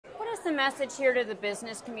what's the message here to the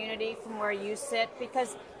business community from where you sit?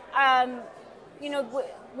 Because,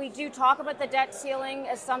 we do talk about the debt ceiling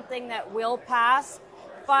as something that will pass,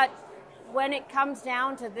 but when it comes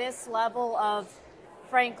down to this level of,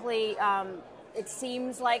 frankly, it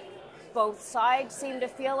seems like both sides seem to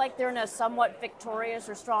feel like they're in a somewhat victorious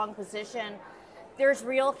or strong position. There's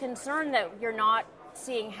real concern that you're not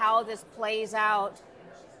seeing how this plays out.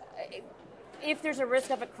 If there's a risk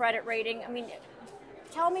of a credit rating,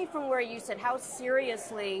 tell me from where you sit, how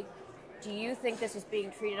seriously do you think this is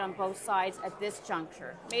being treated on both sides at this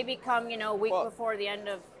juncture? Maybe come, a week before the end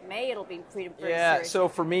of May, it'll be treated very seriously. So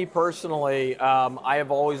for me personally, I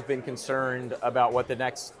have always been concerned about what the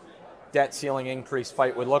next debt ceiling increase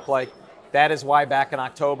fight would look like. That is why back in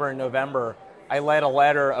October and November, I led a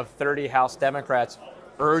letter of 30 House Democrats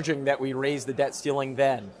urging that we raise the debt ceiling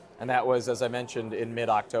then. And that was, as I mentioned, in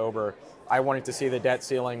mid-October. I wanted to see the debt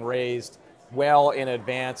ceiling raised well in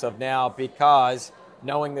advance of now because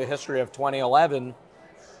knowing the history of 2011,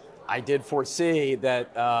 I did foresee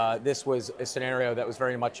that this was a scenario that was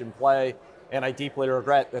very much in play, and I deeply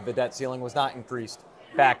regret that the debt ceiling was not increased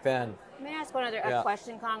back then. May I ask one other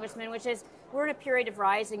question, Congressman, which is, we're in a period of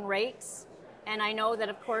rising rates, and I know that,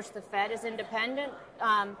 of course, the Fed is independent,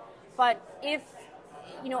 but if,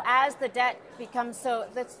 as the debt becomes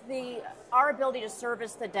our ability to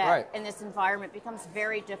service the debt in this environment becomes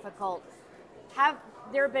very difficult, have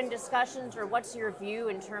there been discussions, or what's your view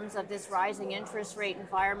in terms of this rising interest rate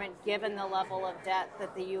environment given the level of debt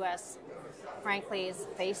that the U.S., frankly, is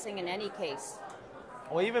facing in any case?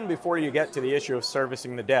 Well, even before you get to the issue of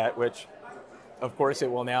servicing the debt, which, of course,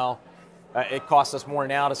 it will now, it costs us more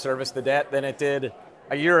now to service the debt than it did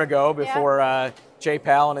a year ago before Jay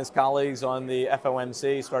Powell and his colleagues on the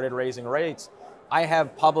FOMC started raising rates. I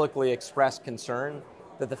have publicly expressed concern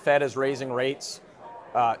that the Fed is raising rates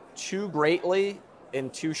too greatly in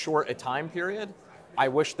too short a time period. I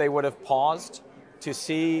wish they would have paused to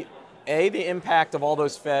see, A, the impact of all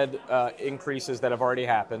those Fed increases that have already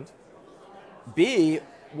happened, B,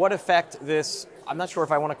 what effect this, I'm not sure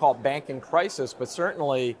if I want to call it banking crisis, but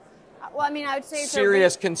certainly I would say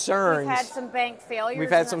serious concerns. We've had some bank failures. We've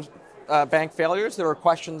had some bank failures. There are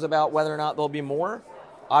questions about whether or not there'll be more.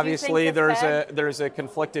 Obviously, there's a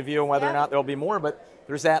conflicted view on whether or not there'll be more, but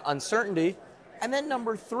there's that uncertainty. And then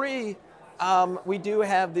number three, we do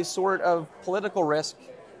have this sort of political risk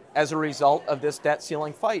as a result of this debt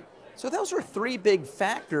ceiling fight. So those are three big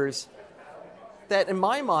factors that, in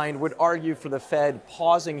my mind, would argue for the Fed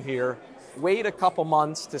pausing here, wait a couple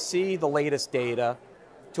months to see the latest data.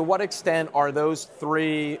 To what extent are those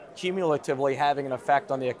three cumulatively having an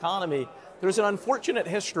effect on the economy? There's an unfortunate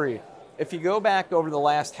history. If you go back over the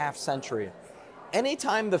last half century,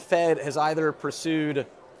 anytime the Fed has either pursued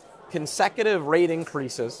consecutive rate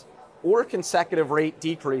increases or consecutive rate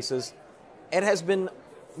decreases, it has been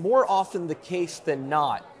more often the case than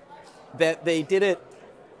not that they did it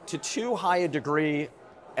to too high a degree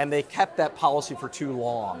and they kept that policy for too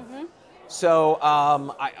long. So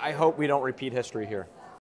I hope we don't repeat history here.